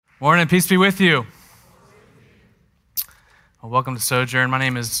Morning, peace be with you. Well, welcome to Sojourn. My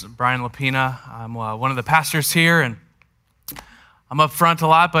name is Bryan Lopina. I'm one of the pastors here, and I'm up front a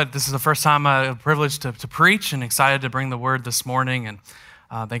lot, but this is the first time I'm privileged to preach and excited to bring the word this morning, and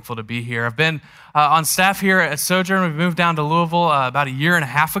thankful to be here. I've been on staff here at Sojourn. We moved down to Louisville about a year and a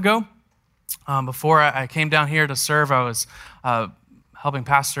half ago. Before I came down here to serve, I was helping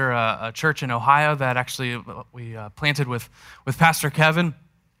pastor a church in Ohio that actually we planted with Pastor Kevin.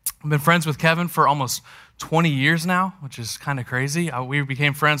 I've been friends with Kevin for almost 20 years now, which is kind of crazy. We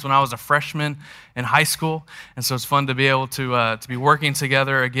became friends when I was a freshman in high school, and so it's fun to be able to be working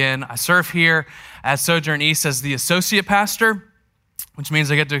together again. I serve here at Sojourn East as the associate pastor, which means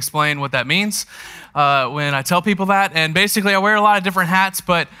I get to explain what that means when I tell people that. And basically, I wear a lot of different hats,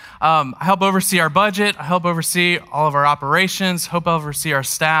 but I help oversee our budget. I help oversee all of our operations, help oversee our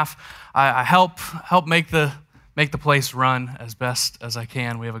staff. I help make the place run as best as I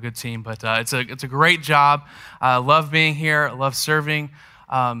can. We have a good team, but it's a great job. I love being here. I love serving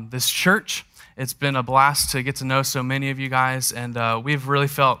this church. It's been a blast to get to know so many of you guys, and we've really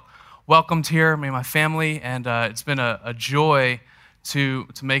felt welcomed here, me and my family, and it's been a joy to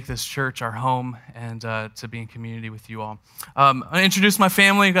make this church our home and to be in community with you all. I'm going to introduce my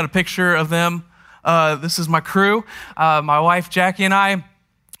family. I've got a picture of them. This is my crew. My wife, Jackie, and I.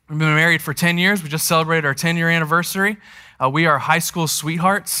 We've been married for 10 years. We just celebrated our 10-year anniversary. We are high school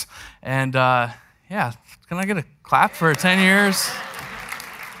sweethearts. And can I get a clap for 10 years?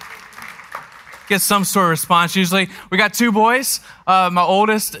 Get some sort of response usually. We got two boys. My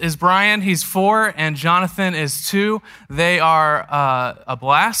oldest is Brian. He's 4, and Jonathan is 2. They are a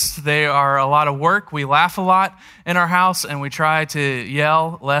blast. They are a lot of work. We laugh a lot in our house, and we try to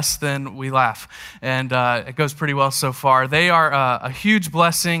yell less than we laugh. And it goes pretty well so far. They are a huge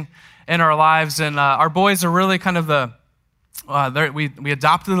blessing in our lives, and our boys are really kind of we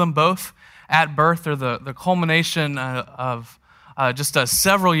adopted them both at birth. They're the culmination of just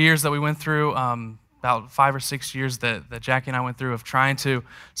several years that we went through, about 5 or 6 years that Jackie and I went through of trying to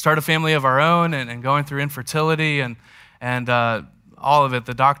start a family of our own and going through infertility and all of it,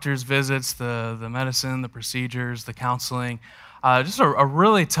 the doctor's visits, the medicine, the procedures, the counseling. Just a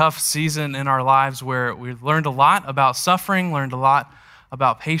really tough season in our lives where we learned a lot about suffering, learned a lot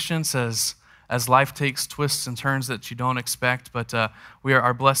about patience as life takes twists and turns that you don't expect. But we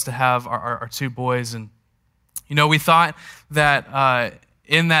are blessed to have our two boys. And we thought that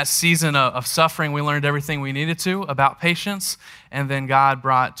in that season of suffering, we learned everything we needed to about patience, and then God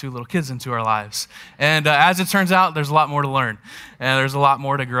brought 2 little kids into our lives. And as it turns out, there's a lot more to learn, and there's a lot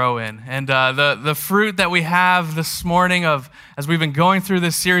more to grow in. And the fruit that we have this morning as we've been going through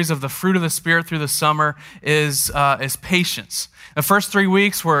this series of the fruit of the Spirit through the summer is patience. The first 3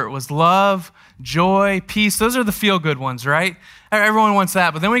 weeks was love, joy, peace. Those are the feel-good ones, right? Everyone wants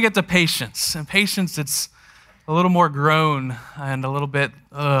that. But then we get to patience, and patience, it's a little more grown and a little bit,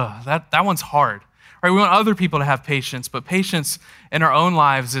 that one's hard. Right? We want other people to have patience, but patience in our own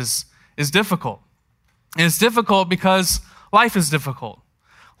lives is difficult. And it's difficult because life is difficult.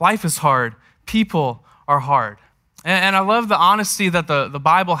 Life is hard. People are hard. And I love the honesty that the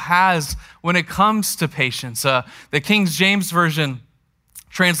Bible has when it comes to patience. The King James Version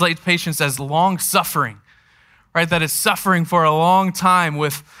translates patience as long-suffering. Right, that is suffering for a long time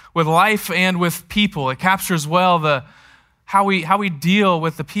with life and with people. It captures well how we deal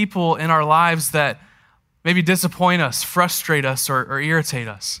with the people in our lives that maybe disappoint us, frustrate us, or irritate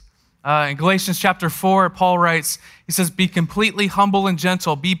us. In Galatians chapter 4, Paul writes, he says, "Be completely humble and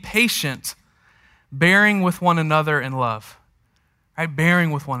gentle, be patient, bearing with one another in love." Right,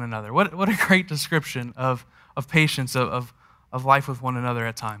 bearing with one another. What a great description of patience, of life with one another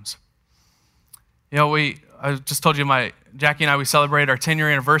at times. I just told you, Jackie and I, we celebrated our 10-year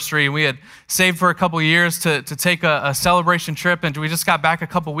anniversary, and we had saved for a couple of years to take a celebration trip, and we just got back a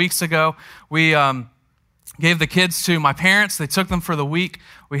couple weeks ago. We gave the kids to my parents. They took them for the week.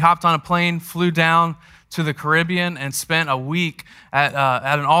 We hopped on a plane, flew down to the Caribbean, and spent a week at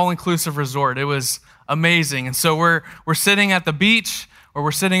an all-inclusive resort. It was amazing. And so we're sitting at the beach, or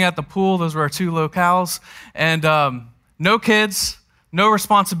we're sitting at the pool. Those were our 2 locales, and no kids, no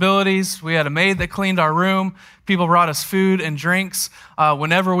responsibilities. We had a maid that cleaned our room. People brought us food and drinks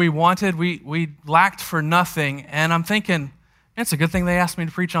whenever we wanted. We lacked for nothing. And I'm thinking, it's a good thing they asked me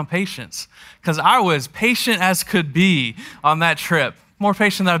to preach on patience, because I was patient as could be on that trip. More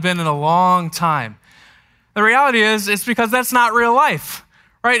patient than I've been in a long time. The reality is, it's because that's not real life,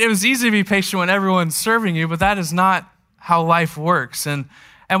 right? It was easy to be patient when everyone's serving you, but that is not how life works. And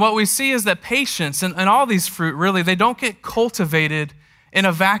what we see is that patience and all these fruit, really, they don't get cultivated in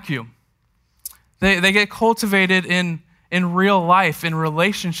a vacuum. They get cultivated in in real life, in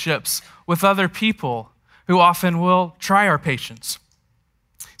relationships with other people who often will try our patience.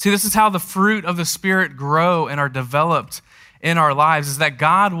 See, this is how the fruit of the Spirit grow and are developed in our lives, is that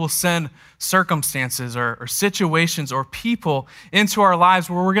God will send circumstances or situations or people into our lives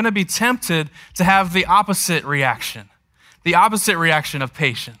where we're going to be tempted to have the opposite reaction of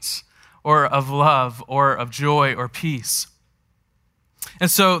patience or of love or of joy or peace. And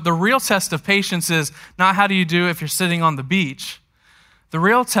so the real test of patience is not how do you do if you're sitting on the beach. The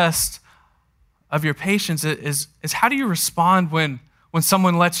real test of your patience is how do you respond when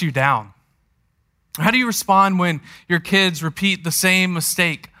someone lets you down? How do you respond when your kids repeat the same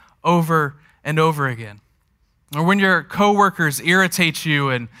mistake over and over again? Or when your coworkers irritate you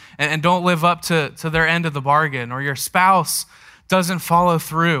and don't live up to their end of the bargain, or your spouse doesn't follow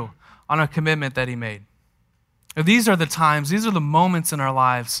through on a commitment that he made? These are the times, these are the moments in our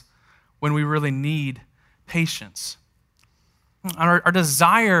lives when we really need patience. Our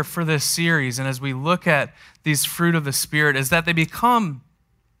desire for this series, and as we look at these fruit of the Spirit, is that they become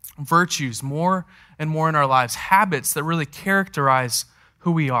virtues more and more in our lives, habits that really characterize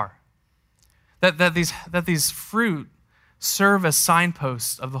who we are. That these fruit serve as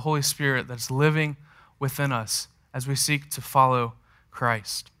signposts of the Holy Spirit that's living within us as we seek to follow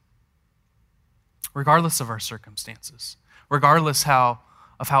Christ, regardless of our circumstances, regardless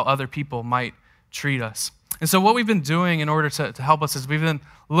of how other people might treat us. And so what we've been doing in order to help us is we've been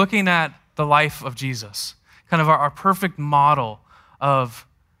looking at the life of Jesus, kind of our perfect model of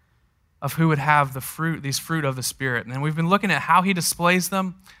who would have these fruit of the Spirit. And we've been looking at how he displays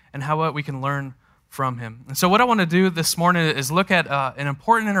them and what we can learn from him. And so what I want to do this morning is look at an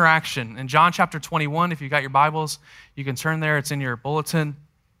important interaction in John chapter 21. If you got your Bibles, you can turn there. It's in your bulletin.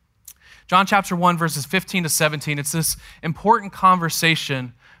 John chapter 1, verses 15 to 17. It's this important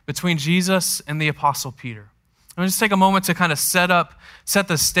conversation between Jesus and the Apostle Peter. I'm going to just take a moment to kind of set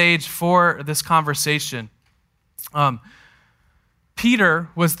the stage for this conversation. Peter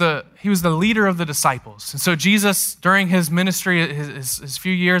was the leader of the disciples. And so Jesus, during his ministry, his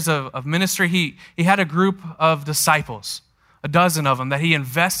few years of ministry, he had a group of disciples, a dozen of them, that he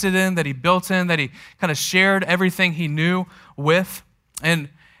invested in, that he built in, that he kind of shared everything he knew with. And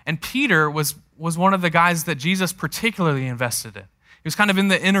Peter was one of the guys that Jesus particularly invested in. He was kind of in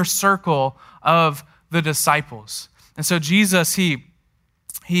the inner circle of the disciples. And so Jesus,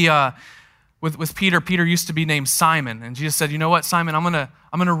 with Peter used to be named Simon. And Jesus said, you know what, Simon, I'm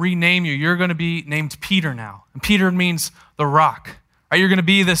gonna rename you. You're gonna be named Peter now. And Peter means the rock. Right? You're gonna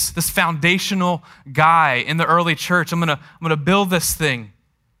be this foundational guy in the early church. I'm gonna build this thing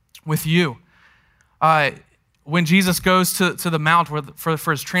with you. When Jesus goes to the mount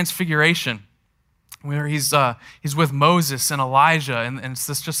for his transfiguration, where he's with Moses and Elijah, and it's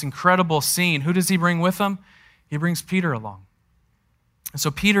this just incredible scene. Who does he bring with him? He brings Peter along. And so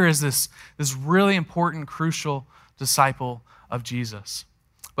Peter is this really important, crucial disciple of Jesus.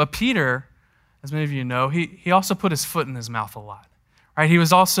 But Peter, as many of you know, he also put his foot in his mouth a lot. Right? He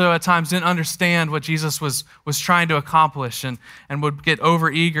was also at times didn't understand what Jesus was trying to accomplish and would get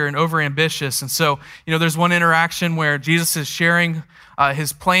overeager and overambitious. And so, there's one interaction where Jesus is sharing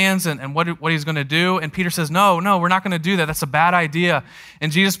his plans and what he's going to do. And Peter says, no, we're not going to do that. That's a bad idea.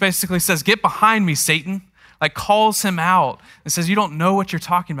 And Jesus basically says, get behind me, Satan. Like calls him out and says, you don't know what you're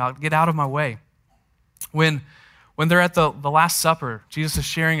talking about. Get out of my way. When they're at the Last Supper, Jesus is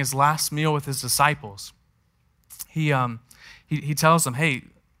sharing his last meal with his disciples. He tells them, hey,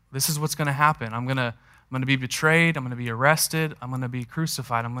 this is what's going to happen. I'm going to be betrayed. I'm going to be arrested. I'm going to be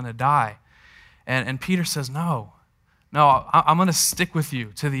crucified. I'm going to die. And Peter says, no, I'm going to stick with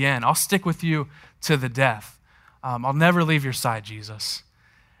you to the end. I'll stick with you to the death. I'll never leave your side, Jesus.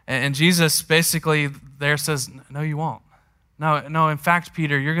 And Jesus basically there says, no, you won't. No, in fact,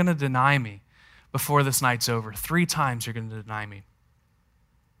 Peter, you're going to deny me before this night's over. 3 times you're going to deny me.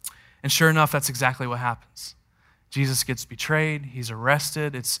 And sure enough, that's exactly what happens. Jesus gets betrayed. He's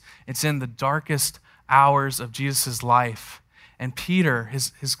arrested. It's in the darkest hours of Jesus' life. And Peter,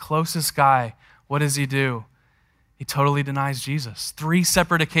 his closest guy, what does he do? He totally denies Jesus. 3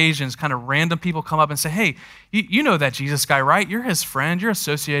 separate occasions, kind of random people come up and say, hey, you know that Jesus guy, right? You're his friend. You're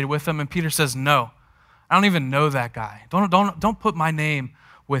associated with him. And Peter says, no, I don't even know that guy. Don't put my name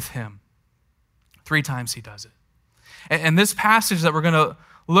with him. 3 times he does it. And this passage that we're going to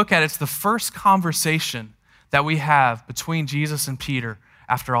look at, it's the first conversation that we have between Jesus and Peter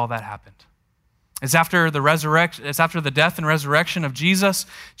after all that happened. It's after the resurrection. It's after the death and resurrection of Jesus.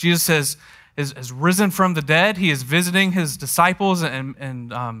 Jesus has risen from the dead. He is visiting his disciples and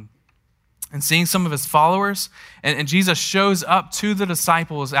and seeing some of his followers. And Jesus shows up to the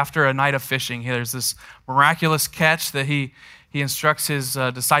disciples after a night of fishing. There's this miraculous catch that he instructs his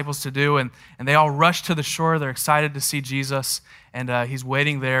disciples to do, and they all rush to the shore. They're excited to see Jesus, and he's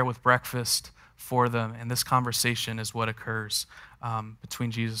waiting there with breakfast for them. And this conversation is what occurs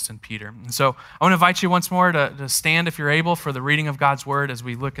between Jesus and Peter. And so I want to invite you once more to stand, if you're able, for the reading of God's word as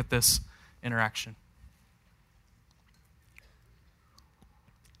we look at this interaction.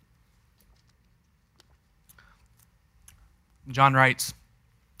 John writes,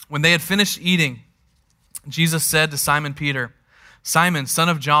 "When they had finished eating, Jesus said to Simon Peter, 'Simon, son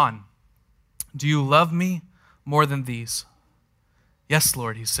of John, do you love me more than these?' 'Yes,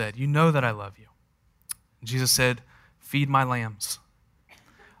 Lord,' he said, 'you know that I love you.' And Jesus said, 'Feed my lambs.'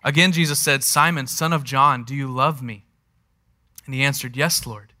 Again, Jesus said, 'Simon, son of John, do you love me?' And he answered, 'Yes,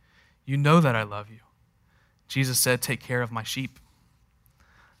 Lord, you know that I love you.' Jesus said, 'Take care of my sheep.'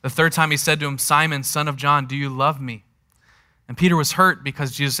 The third time he said to him, 'Simon, son of John, do you love me?' And Peter was hurt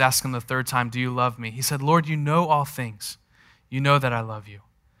because Jesus asked him the third time, 'Do you love me?' He said, 'Lord, you know all things. You know that I love you.'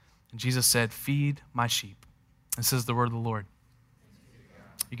 And Jesus said, 'Feed my sheep.'" This is the word of the Lord.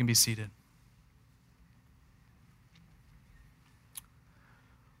 You can be seated.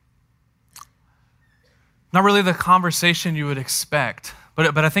 Not really the conversation you would expect,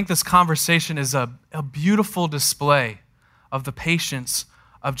 but I think this conversation is a beautiful display of the patience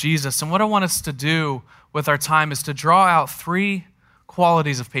of Jesus. And what I want us to do with our time is to draw out three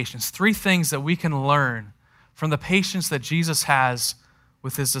qualities of patience, three things that we can learn from the patience that Jesus has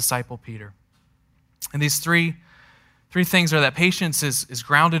with his disciple Peter. And these three things are that patience is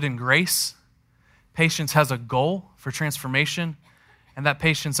grounded in grace, patience has a goal for transformation, and that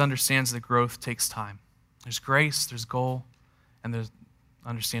patience understands that growth takes time. There's grace, there's goal, and there's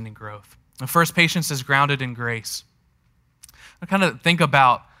understanding growth. And first, patience is grounded in grace. I kind of think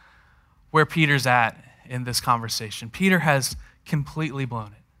about where Peter's at in this conversation. Peter has completely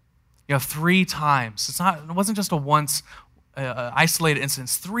blown it. 3 times. It wasn't just a once isolated incident.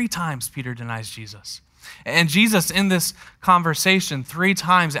 3 times Peter denies Jesus. And Jesus in this conversation 3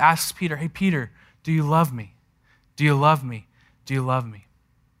 times asks Peter, "Hey Peter, do you love me? Do you love me? Do you love me?"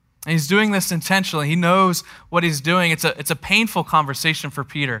 And he's doing this intentionally. He knows what he's doing. It's a painful conversation for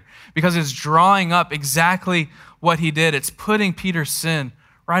Peter because it's drawing up exactly what he did. It's putting Peter's sin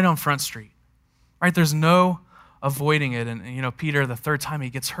right on Front Street. Right? There's no avoiding it. And Peter, the third time he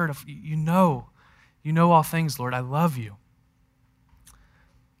gets hurt, you know all things, Lord. I love you.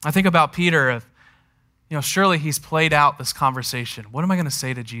 I think about Peter, surely he's played out this conversation. What am I going to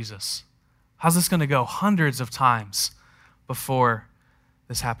say to Jesus? How's this going to go? Hundreds of times before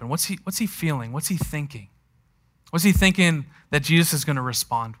this happened. What's he feeling? What's he thinking? What's he thinking that Jesus is going to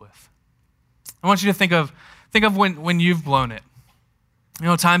respond with? I want you to think of when you've blown it.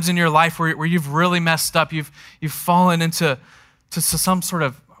 Times in your life where you've really messed up, you've fallen into some sort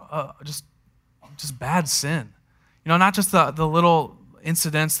of just bad sin. Not just the little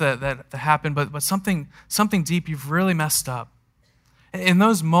incidents that happen, but something deep. You've really messed up. In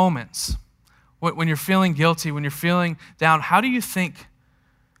those moments, when you're feeling guilty, when you're feeling down, how do you think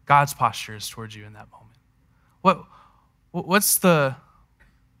God's posture is towards you in that moment? What's the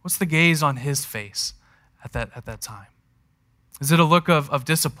gaze on his face at that time? Is it a look of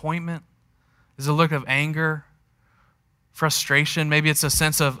disappointment? Is it a look of anger, frustration? Maybe it's a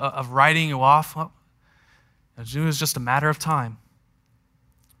sense of writing you off. Well, it was just a matter of time.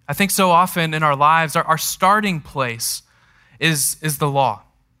 I think so often in our lives, our starting place is the law.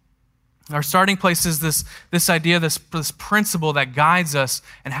 Our starting place is this idea, this principle that guides us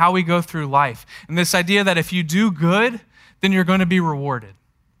and how we go through life. And this idea that if you do good, then you're going to be rewarded.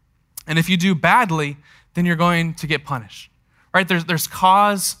 And if you do badly, then you're going to get punished. Right? There's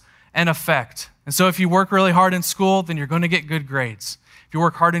cause and effect. And so if you work really hard in school, then you're going to get good grades. If you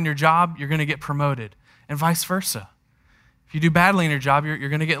work hard in your job, you're going to get promoted, and vice versa. If you do badly in your job, you're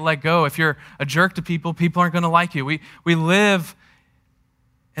going to get let go. If you're a jerk to people, people aren't going to like you. We live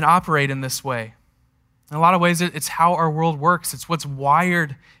and operate in this way. In a lot of ways, it's how our world works. It's what's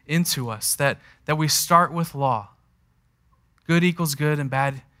wired into us, that we start with law. Good equals good and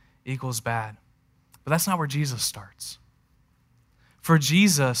bad equals bad. But that's not where Jesus starts. For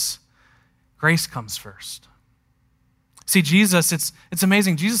Jesus, grace comes first. See, Jesus, it's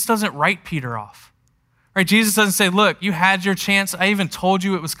amazing. Jesus doesn't write Peter off. Right? Jesus doesn't say, "Look, you had your chance. I even told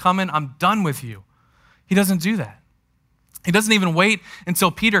you it was coming. I'm done with you." He doesn't do that. He doesn't even wait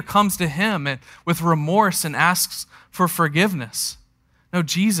until Peter comes to him with remorse and asks for forgiveness. No,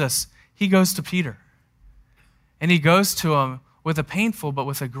 Jesus, he goes to Peter. And he goes to him with a painful but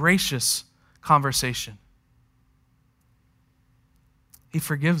with a gracious conversation. He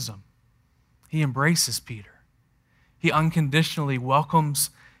forgives him. He embraces Peter. He unconditionally welcomes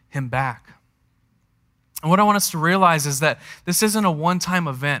him back. And what I want us to realize is that this isn't a one-time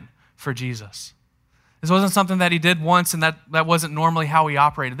event for Jesus. This wasn't something that he did once and that wasn't normally how he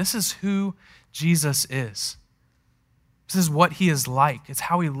operated. This is who Jesus is. This is what he is like. It's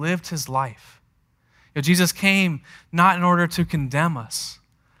how he lived his life. Jesus came not in order to condemn us,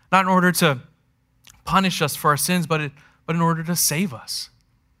 not in order to punish us for our sins, but in order to save us.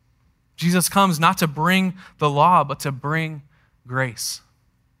 Jesus comes not to bring the law, but to bring grace.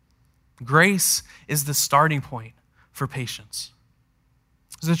 Grace is the starting point for patience.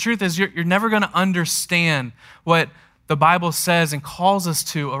 Because the truth is, you're never going to understand what the Bible says and calls us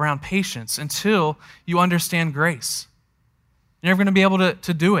to around patience until you understand grace. You're never going to be able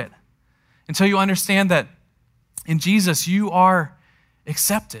to do it until you understand that in Jesus you are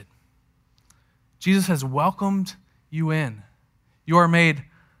accepted. Jesus has welcomed you in. You are made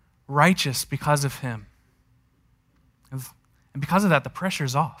righteous because of him. And because of that, the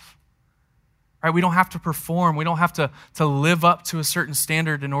pressure's off. Right? We don't have to perform. We don't have to live up to a certain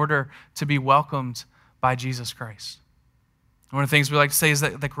standard in order to be welcomed by Jesus Christ. One of the things we like to say is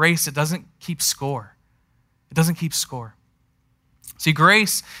that grace, it doesn't keep score. It doesn't keep score. See,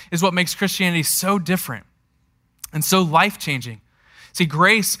 grace is what makes Christianity so different and so life-changing. See,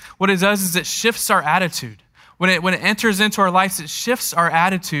 grace, what it does is it shifts our attitude. When it enters into our lives, it shifts our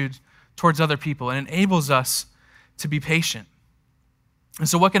attitude towards other people and enables us to be patient. And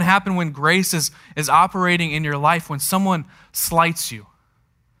so what can happen when grace is operating in your life, when someone slights you,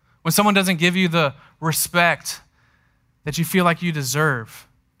 when someone doesn't give you the respect that you feel like you deserve?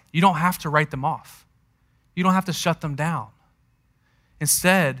 You don't have to write them off. You don't have to shut them down.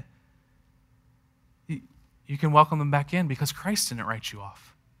 Instead, you can welcome them back in because Christ didn't write you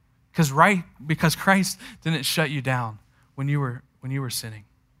off. Because Christ didn't shut you down when you were sinning.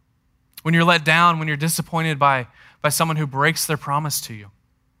 When you're let down, when you're disappointed by someone who breaks their promise to you,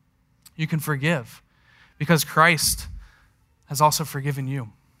 you can forgive because Christ has also forgiven you.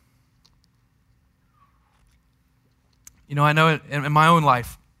 I know in my own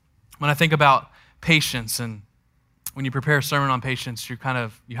life, when I think about patience, and when you prepare a sermon on patience, you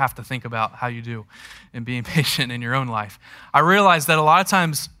have to think about how you do in being patient in your own life. I realize that a lot of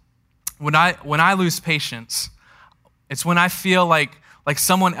times when I lose patience, it's when I feel like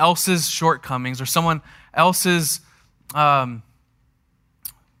someone else's shortcomings or someone else's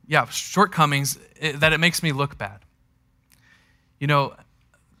shortcomings, that it makes me look bad.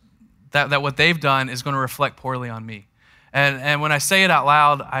 That what they've done is going to reflect poorly on me. And when I say it out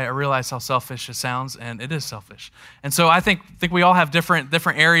loud, I realize how selfish it sounds, and it is selfish. And so I think we all have different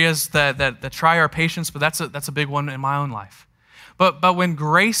areas that try our patience, but that's a big one in my own life. But when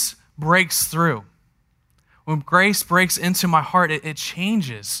grace breaks through, when grace breaks into my heart, it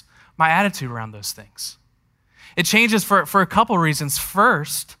changes my attitude around those things. It changes for a couple reasons.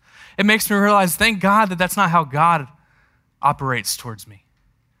 First, it makes me realize, thank God that's not how God operates towards me.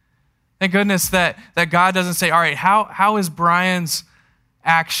 Thank goodness that God doesn't say, all right, how is Bryan's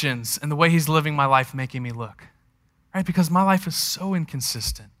actions and the way he's living my life making me look? Right? Because my life is so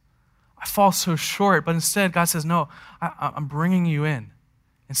inconsistent. I fall so short, but instead God says, no, I'm bringing you in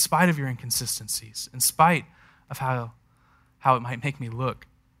spite of your inconsistencies, in spite of how it might make me look.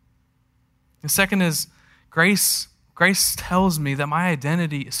 The second is grace. Grace tells me that my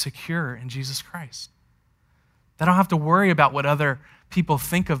identity is secure in Jesus Christ. That I don't have to worry about what other people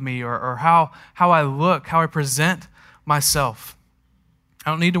think of me or how I look, how I present myself.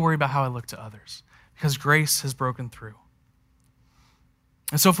 I don't need to worry about how I look to others because grace has broken through.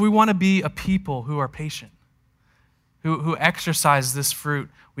 And so if we want to be a people who are patient, who exercise this fruit,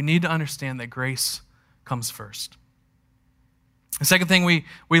 we need to understand that grace comes first. The second thing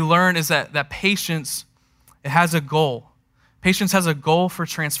we learn is that patience, it has a goal. Patience has a goal for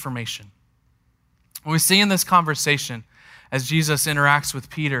transformation. What we see in this conversation as Jesus interacts with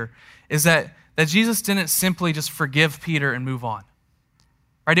Peter is that Jesus didn't simply just forgive Peter and move on.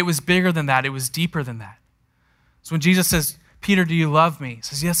 Right? It was bigger than that. It was deeper than that. So when Jesus says, Peter, do you love me? He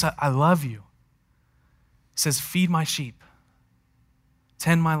says, yes, I love you. He says, feed my sheep,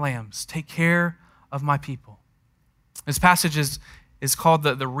 tend my lambs, take care of my people. This passage is called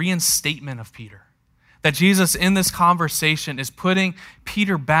the reinstatement of Peter. That Jesus in this conversation is putting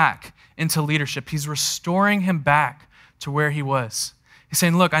Peter back into leadership. He's restoring him back to where he was. He's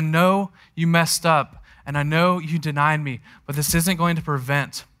saying, look, I know you messed up and I know you denied me, but this isn't going to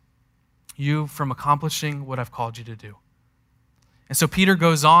prevent you from accomplishing what I've called you to do. And so Peter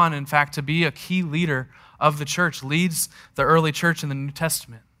goes on, in fact, to be a key leader of the church, leads the early church in the New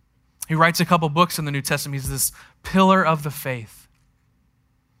Testament. He writes a couple books in the New Testament. He's this pillar of the faith.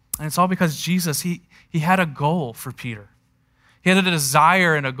 And it's all because Jesus, he had a goal for Peter. He had a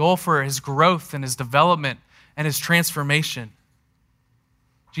desire and a goal for his growth and his development and his transformation.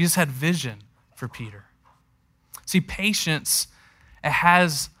 Jesus had vision for Peter. See, patience, it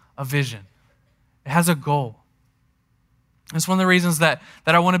has a vision. It has a goal. It's one of the reasons that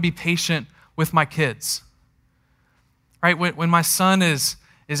I want to be patient with my kids. Right? When my son is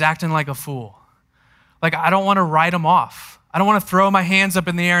acting like a fool, like I don't want to write him off. I don't want to throw my hands up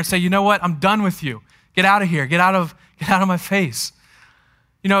in the air and say, you know what, I'm done with you. Get out of here. Get out of my face.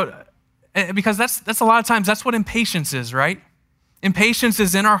 Because that's a lot of times, that's what impatience is, right? Impatience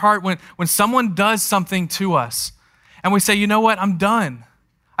is in our heart when someone does something to us and we say, you know what, I'm done.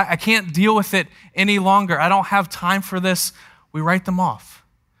 I can't deal with it any longer. I don't have time for this. We write them off,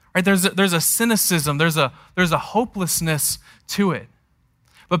 right? There's a cynicism. There's a hopelessness to it.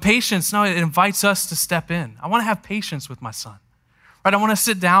 But patience, no, it invites us to step in. I want to have patience with my son, right? I want to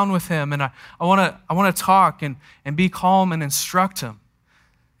sit down with him and I want to talk and be calm and instruct him.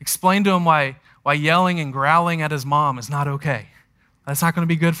 Explain to him why yelling and growling at his mom is not okay. That's not going to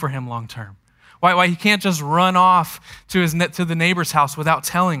be good for him long term. Why he can't just run off to the neighbor's house without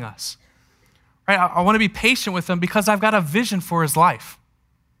telling us. Right? I want to be patient with him because I've got a vision for his life.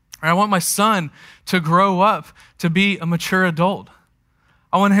 Right? I want my son to grow up to be a mature adult.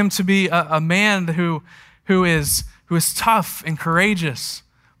 I want him to be a man who is tough and courageous,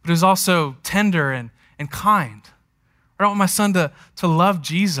 but who's also tender and kind. I want my son to love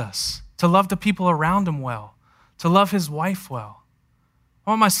Jesus, to love the people around him well, to love his wife well. I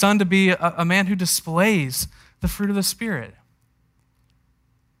want my son to be a man who displays the fruit of the Spirit.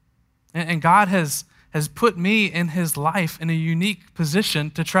 And God has put me in his life in a unique position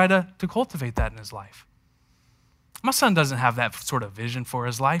to try to cultivate that in his life. My son doesn't have that sort of vision for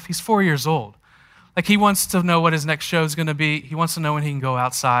his life. He's 4 years old. Like, he wants to know what his next show is going to be. He wants to know when he can go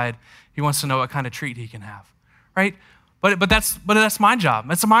outside. He wants to know what kind of treat he can have, right? But that's my job.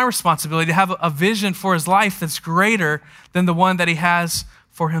 That's my responsibility to have a vision for his life that's greater than the one that he has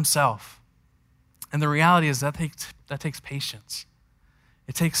for himself. And the reality is that takes patience.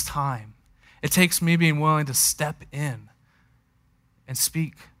 It takes time. It takes me being willing to step in and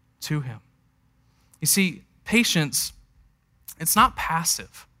speak to him. You see, patience, it's not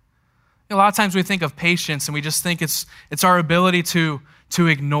passive. A lot of times we think of patience and we just think it's our ability to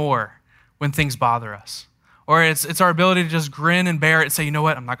ignore when things bother us. Or it's our ability to just grin and bear it and say, you know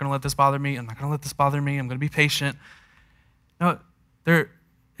what, I'm not going to let this bother me. I'm not going to let this bother me. I'm going to be patient. No,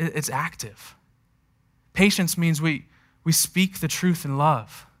 it's active. Patience means we speak the truth in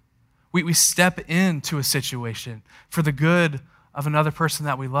love. We step into a situation for the good of another person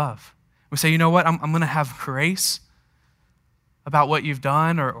that we love. We say, you know what, I'm going to have grace about what you've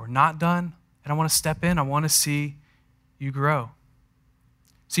done or not done, and I want to step in. I want to see you grow.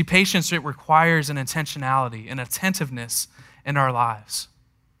 See, patience, it requires an intentionality, an attentiveness in our lives.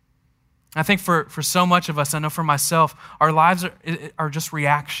 I think for so much of us, I know for myself, our lives are just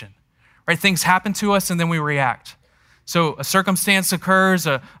reaction, right? Things happen to us and then we react. So a circumstance occurs,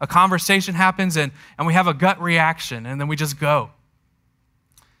 a conversation happens, and we have a gut reaction, and then we just go.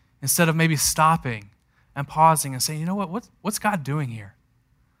 Instead of maybe stopping and pausing and saying, you know what, what's God doing here?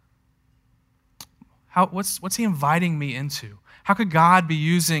 What's he inviting me into? How could God be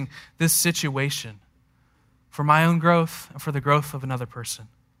using this situation for my own growth and for the growth of another person?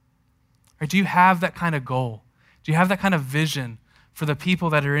 Or do you have that kind of goal? Do you have that kind of vision for the people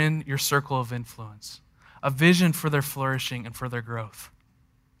that are in your circle of influence? A vision for their flourishing and for their growth.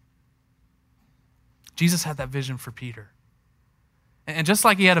 Jesus had that vision for Peter. And just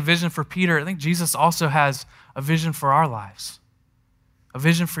like he had a vision for Peter, I think Jesus also has a vision for our lives. A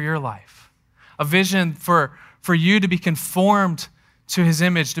vision for your life. A vision for you to be conformed to his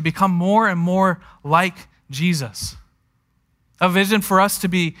image, to become more and more like Jesus. A vision for us to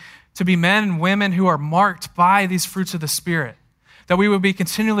be men and women who are marked by these fruits of the Spirit. That we would be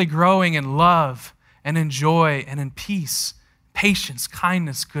continually growing in love and in joy and in peace, patience,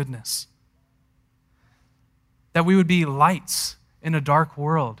 kindness, goodness. That we would be lights in a dark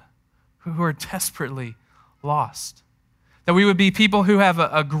world who are desperately lost. That we would be people who have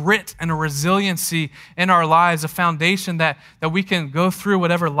a grit and a resiliency in our lives, a foundation that we can go through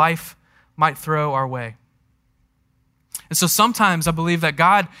whatever life might throw our way. And so sometimes I believe that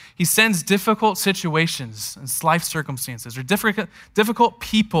God, he sends difficult situations and life circumstances or difficult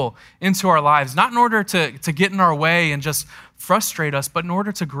people into our lives, not in order to get in our way and just frustrate us, but in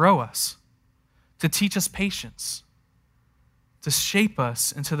order to grow us, to teach us patience, to shape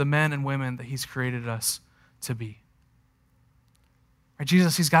us into the men and women that he's created us to be. Right,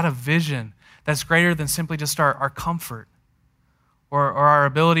 Jesus, he's got a vision that's greater than simply just our comfort or our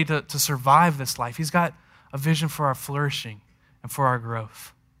ability to survive this life. He's got a vision for our flourishing and for our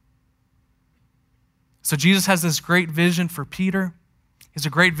growth. So Jesus has this great vision for Peter. He has a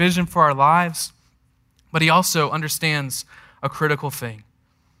great vision for our lives, but he also understands a critical thing.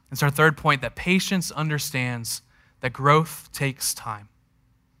 It's our third point, that patience understands that growth takes time.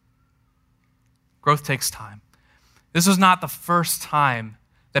 Growth takes time. This was not the first time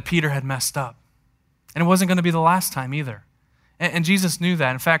that Peter had messed up. And it wasn't going to be the last time either. And Jesus knew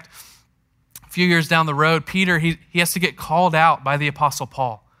that. In fact, a few years down the road, Peter, he has to get called out by the Apostle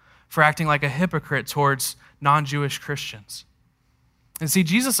Paul for acting like a hypocrite towards non-Jewish Christians. And see,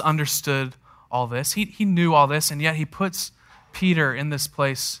 Jesus understood all this. He knew all this, and yet he puts Peter in this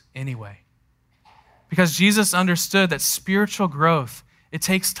place anyway. Because Jesus understood that spiritual growth, it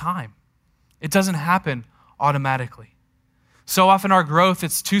takes time. It doesn't happen automatically. So often our growth,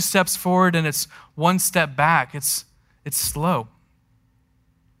 it's 2 steps forward and it's 1 step back. It's slow.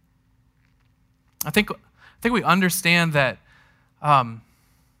 I think we understand that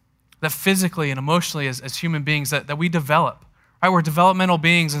that physically and emotionally as human beings that we develop. Right? We're developmental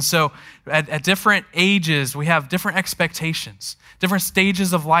beings, and so at different ages, we have different expectations, different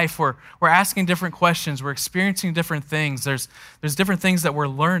stages of life. We're asking different questions. We're experiencing different things. There's different things that we're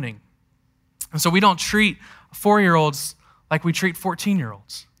learning. And so we don't treat 4-year-olds like we treat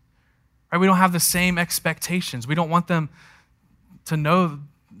 14-year-olds. Right? We don't have the same expectations. We don't want them to know.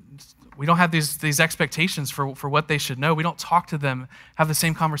 We don't have these expectations for what they should know. We don't talk to them, have the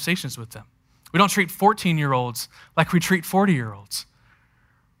same conversations with them. We don't treat 14-year-olds like we treat 40-year-olds.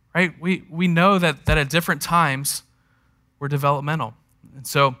 Right? We know that at different times we're developmental. And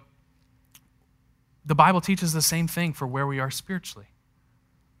so the Bible teaches the same thing for where we are spiritually.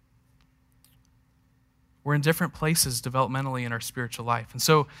 We're in different places developmentally in our spiritual life. And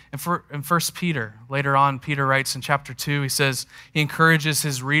so in 1 Peter, later on, Peter writes in chapter 2, he says, he encourages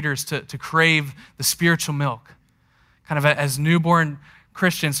his readers to crave the spiritual milk, kind of as newborn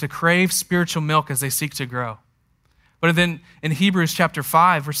Christians, to crave spiritual milk as they seek to grow. But then in Hebrews chapter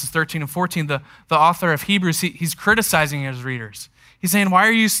 5, verses 13 and 14, the author of Hebrews, he's criticizing his readers. He's saying, why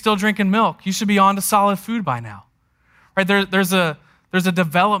are you still drinking milk? You should be on to solid food by now. Right? There's a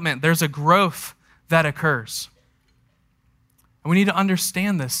development, there's a growth that occurs. And we need to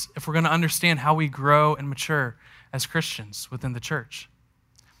understand this if we're going to understand how we grow and mature as Christians within the church.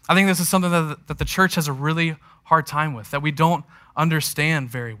 I think this is something that the church has a really hard time with, that we don't understand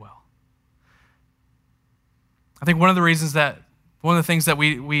very well. I think one of the things that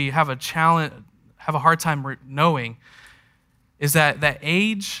we have a hard time knowing is that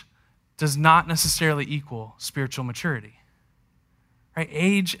age does not necessarily equal spiritual maturity. Right?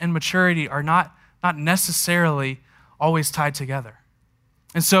 Age and maturity are not necessarily always tied together.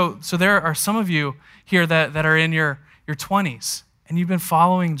 And so there are some of you here that are in your 20s, and you've been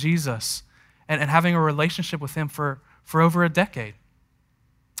following Jesus and having a relationship with him for over a decade.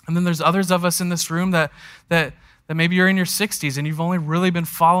 And then there's others of us in this room that maybe you're in your 60s and you've only really been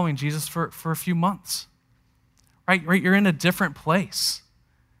following Jesus for a few months. Right? You're in a different place.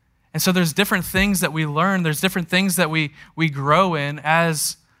 And so there's different things that we learn. There's different things that we grow in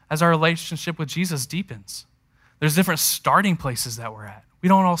as our relationship with Jesus deepens. There's different starting places that we're at. We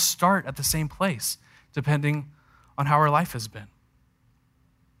don't all start at the same place, depending on how our life has been.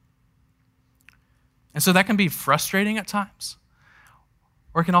 And so that can be frustrating at times,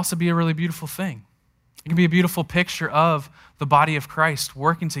 or it can also be a really beautiful thing. It can be a beautiful picture of the body of Christ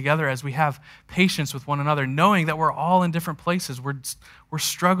working together as we have patience with one another, knowing that we're all in different places. We're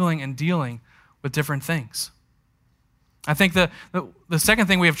struggling and dealing with different things. I think the second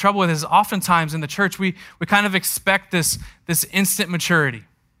thing we have trouble with is oftentimes in the church, we kind of expect this instant maturity.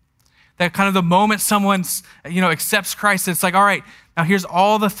 That kind of the moment someone accepts Christ, it's like, all right, now here's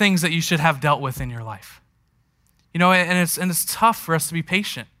all the things that you should have dealt with in your life. And it's tough for us to be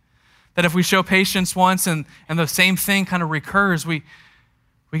patient. That if we show patience once and the same thing kind of recurs, we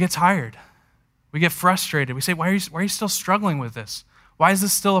get tired. We get frustrated. We say, why are you still struggling with this? Why is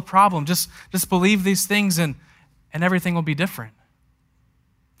this still a problem? Just believe these things and everything will be different.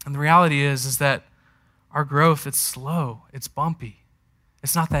 And the reality is that our growth, it's slow, it's bumpy.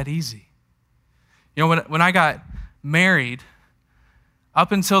 It's not that easy. When I got married,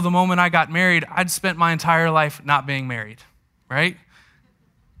 up until the moment I got married, I'd spent my entire life not being married, right?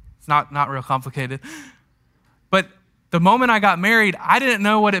 It's not real complicated. But the moment I got married, I didn't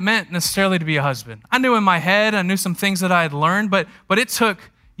know what it meant necessarily to be a husband. I knew in my head, I knew some things that I had learned, but it took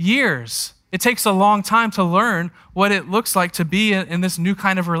years. It takes a long time to learn what it looks like to be in this new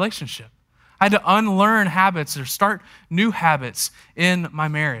kind of relationship. I had to unlearn habits or start new habits in my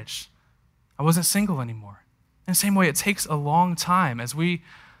marriage. I wasn't single anymore. In the same way, it takes a long time as we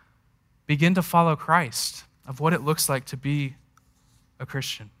begin to follow Christ of what it looks like to be a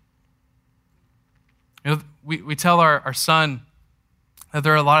Christian. We tell our son that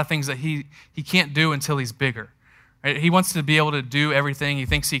there are a lot of things that he can't do until he's bigger. Right? He wants to be able to do everything. He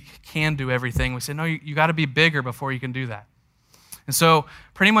thinks he can do everything. We say, no, you got to be bigger before you can do that. And so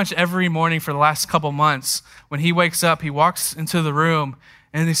pretty much every morning for the last couple months, when he wakes up, he walks into the room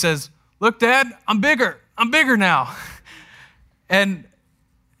and he says, look, Dad, I'm bigger now. And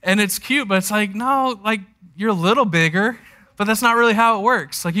it's cute, but it's like, no, like you're a little bigger, but that's not really how it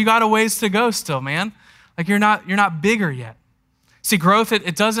works. Like you got a ways to go still, man. Like you're not bigger yet. See, growth,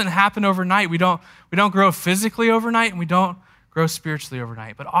 it doesn't happen overnight. We don't grow physically overnight, and we don't grow spiritually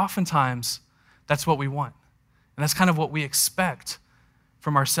overnight. But oftentimes, that's what we want. And that's kind of what we expect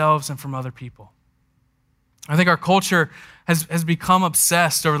from ourselves and from other people. I think our culture has become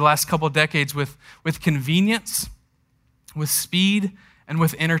obsessed over the last couple of decades with convenience, with speed, and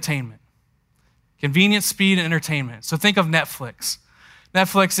with entertainment. Convenience, speed, and entertainment. So think of Netflix.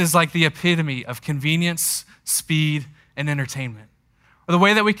 Netflix is like the epitome of convenience, speed, and entertainment. Or the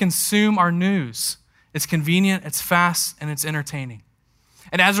way that we consume our news. It's convenient, it's fast, and it's entertaining.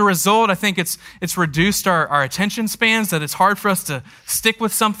 And as a result, I think it's reduced our attention spans, that it's hard for us to stick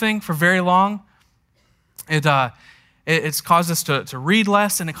with something for very long. It's caused us to read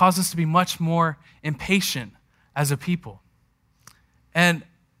less, and it caused us to be much more impatient as a people. And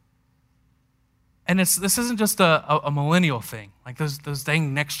this isn't just a millennial thing, like those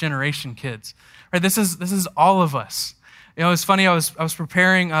dang next generation kids. Right? This is all of us. You know, it's funny, I was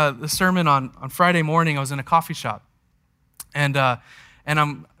preparing the sermon on Friday morning. I was in a coffee shop. And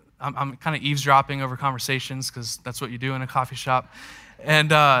I'm kind of eavesdropping over conversations because that's what you do in a coffee shop.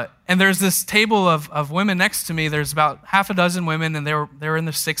 And there's this table of women next to me. There's about half a dozen women, and they were in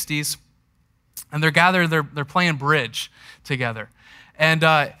their 60s, and they're gathered. They're playing bridge together, and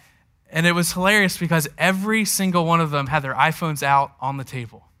it was hilarious because every single one of them had their iPhones out on the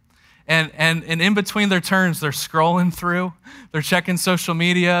table. And in between their turns, they're scrolling through, they're checking social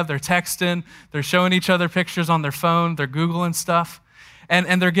media, they're texting, they're showing each other pictures on their phone, they're Googling stuff.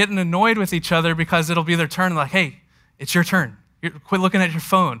 And they're getting annoyed with each other because it'll be their turn, like, hey, it's your turn. Quit looking at your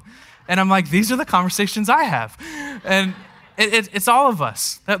phone. And I'm like, these are the conversations I have. And it's all of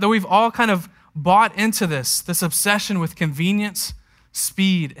us, that we've all kind of bought into this obsession with convenience,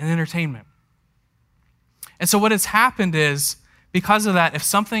 speed, and entertainment. And so what has happened is, because of that, if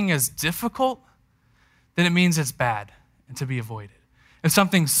something is difficult, then it means it's bad and to be avoided. If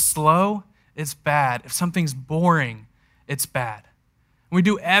something's slow, it's bad. If something's boring, it's bad. We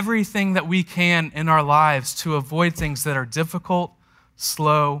do everything that we can in our lives to avoid things that are difficult,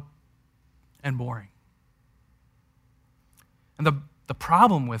 slow, and boring. And the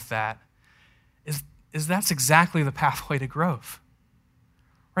problem with that is that's exactly the pathway to growth.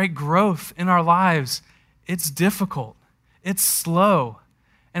 Right? Growth in our lives, it's difficult. It's slow.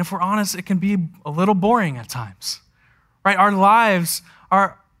 And if we're honest, it can be a little boring at times. Right? Our lives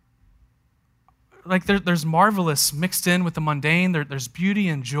are like there's marvelous mixed in with the mundane. There's beauty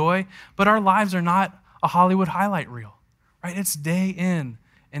and joy, but our lives are not a Hollywood highlight reel. Right? It's day in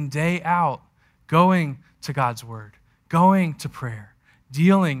and day out, going to God's word, going to prayer,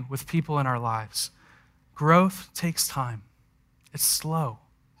 dealing with people in our lives. Growth takes time. It's slow.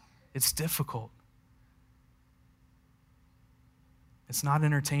 It's difficult. It's not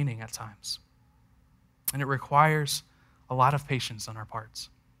entertaining at times. And it requires a lot of patience on our parts.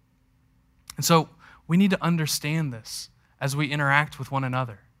 And so we need to understand this as we interact with one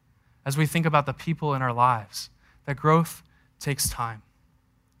another, as we think about the people in our lives, that growth takes time.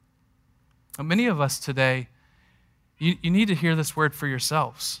 And many of us today, you need to hear this word for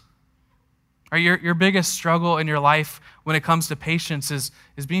yourselves. Right? Your biggest struggle in your life when it comes to patience is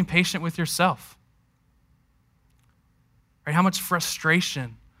being patient with yourself. Right? How much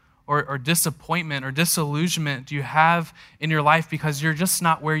frustration or disappointment or disillusionment do you have in your life because you're just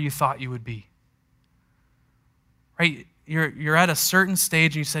not where you thought you would be? Right? You're at a certain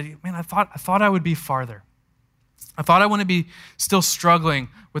stage and you said, man, I thought I would be farther. I thought I wouldn't be still struggling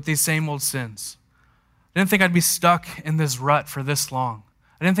with these same old sins. I didn't think I'd be stuck in this rut for this long.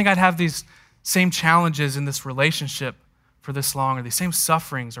 I didn't think I'd have these same challenges in this relationship for this long, or these same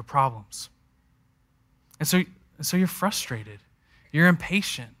sufferings or problems. And so you're frustrated. You're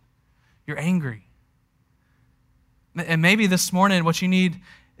impatient. You're angry. And maybe this morning what you need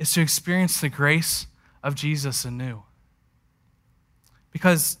is to experience the grace of Jesus anew.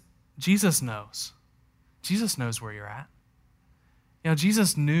 Because Jesus knows. Jesus knows where you're at. You know,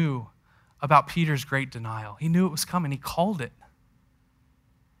 Jesus knew about Peter's great denial. He knew it was coming. He called it.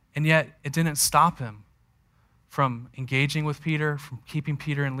 And yet it didn't stop him from engaging with Peter, from keeping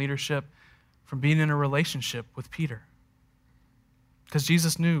Peter in leadership, from being in a relationship with Peter. Because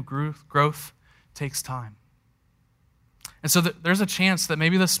Jesus knew growth takes time. And so there's a chance that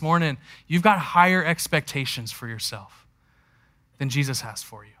maybe this morning you've got higher expectations for yourself than Jesus has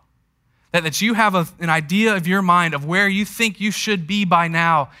for you. That you have an idea of your mind of where you think you should be by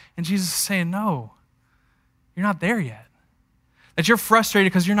now. And Jesus is saying, no, you're not there yet. That you're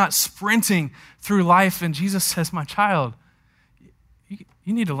frustrated because you're not sprinting through life. And Jesus says, my child,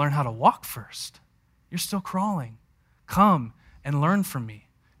 you need to learn how to walk first. You're still crawling. Come and learn from me.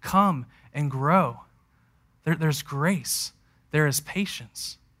 Come and grow. There's grace. There is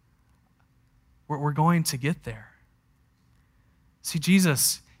patience. We're going to get there. See,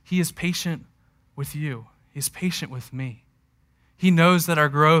 Jesus, he is patient with you. He's patient with me. He knows that our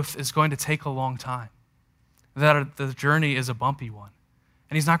growth is going to take a long time, that the journey is a bumpy one.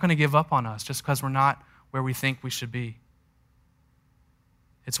 And he's not going to give up on us just because we're not where we think we should be.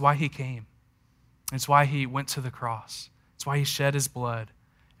 It's why he came. It's why he went to the cross. It's why he shed his blood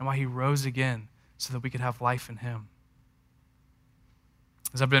and why he rose again so that we could have life in him.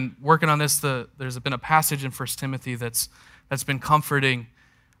 As I've been working on this, there's been a passage in 1 Timothy that's been comforting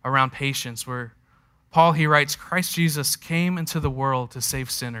around patience, where Paul, he writes, Christ Jesus came into the world to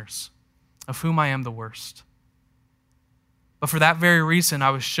save sinners, of whom I am the worst. But for that very reason, I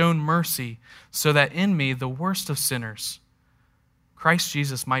was shown mercy, so that in me, the worst of sinners, Christ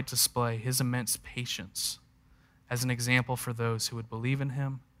Jesus might display his immense patience as an example for those who would believe in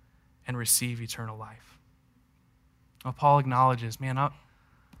him and receive eternal life. Well, Paul acknowledges, man,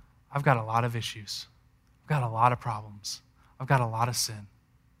 I've got a lot of issues. I've got a lot of problems. I've got a lot of sin.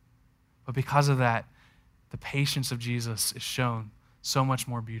 But because of that, the patience of Jesus is shown so much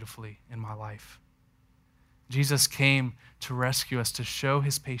more beautifully in my life. Jesus came to rescue us, to show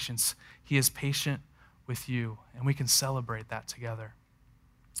his patience. He is patient with you, and we can celebrate that together.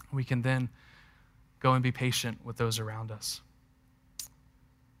 We can then go and be patient with those around us.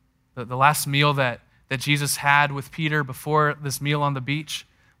 The last meal that Jesus had with Peter before this meal on the beach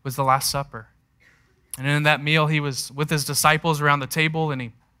was the Last Supper. And in that meal, he was with his disciples around the table, and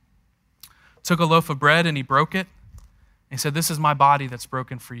he took a loaf of bread and he broke it. And he said, this is my body that's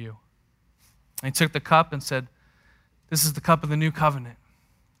broken for you. And he took the cup and said, this is the cup of the new covenant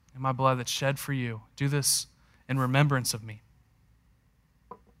in my blood that's shed for you. Do this in remembrance of me.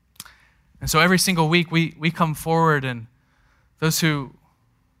 And so every single week we come forward, and those who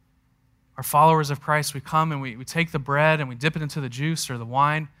are followers of Christ, we come and we take the bread and we dip it into the juice or the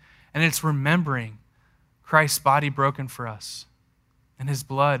wine, and it's remembering Christ's body broken for us and his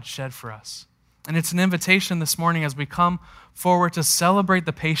blood shed for us. And it's an invitation this morning as we come forward to celebrate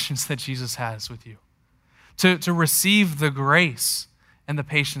the patience that Jesus has with you, to receive the grace and the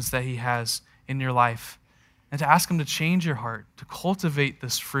patience that he has in your life, and to ask him to change your heart, to cultivate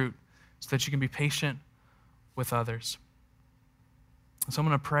this fruit so that you can be patient with others. So I'm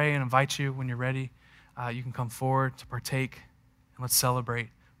going to pray and invite you, when you're ready, you can come forward to partake, and let's celebrate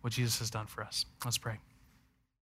what Jesus has done for us. Let's pray.